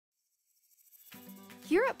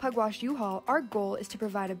Here at Pugwash U-Haul, our goal is to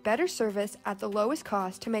provide a better service at the lowest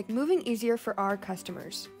cost to make moving easier for our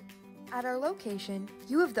customers. At our location,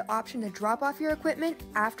 you have the option to drop off your equipment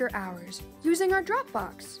after hours using our drop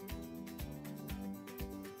box.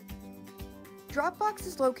 Dropbox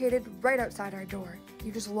is located right outside our door.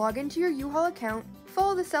 You just log into your U-Haul account,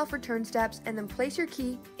 follow the self-return steps, and then place your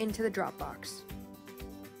key into the Dropbox.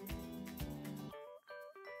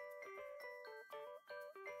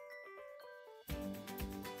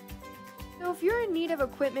 So if you're in need of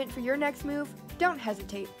equipment for your next move, don't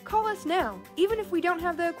hesitate. Call us now. Even if we don't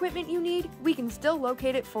have the equipment you need, we can still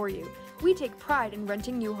locate it for you. We take pride in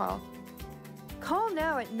renting U-Haul. Call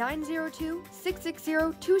now at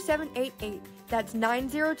 902-660-2788. That's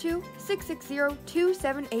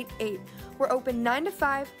 902-660-2788. We're open 9 to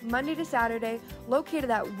 5, Monday to Saturday, located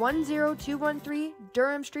at 10213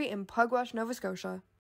 Durham Street in Pugwash, Nova Scotia.